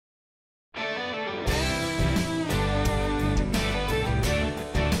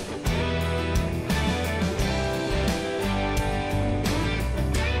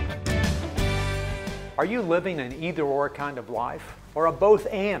Are you living an either-or kind of life or a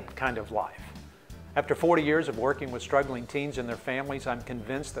both-and kind of life? After 40 years of working with struggling teens and their families, I'm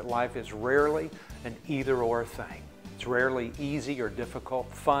convinced that life is rarely an either-or thing. It's rarely easy or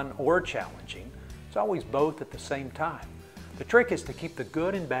difficult, fun or challenging. It's always both at the same time. The trick is to keep the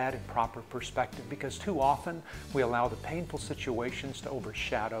good and bad in proper perspective, because too often we allow the painful situations to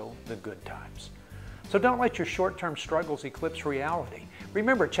overshadow the good times. So don't let your short-term struggles eclipse reality.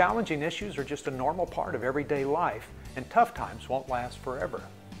 Remember, challenging issues are just a normal part of everyday life, and tough times won't last forever.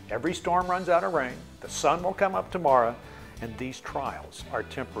 Every storm runs out of rain, the sun will come up tomorrow, and these trials are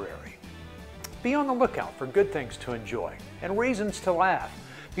temporary. Be on the lookout for good things to enjoy and reasons to laugh,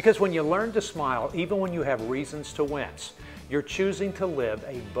 because when you learn to smile, even when you have reasons to wince, you're choosing to live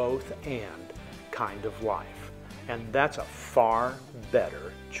a both-and kind of life. And that's a far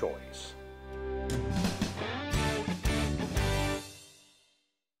better choice.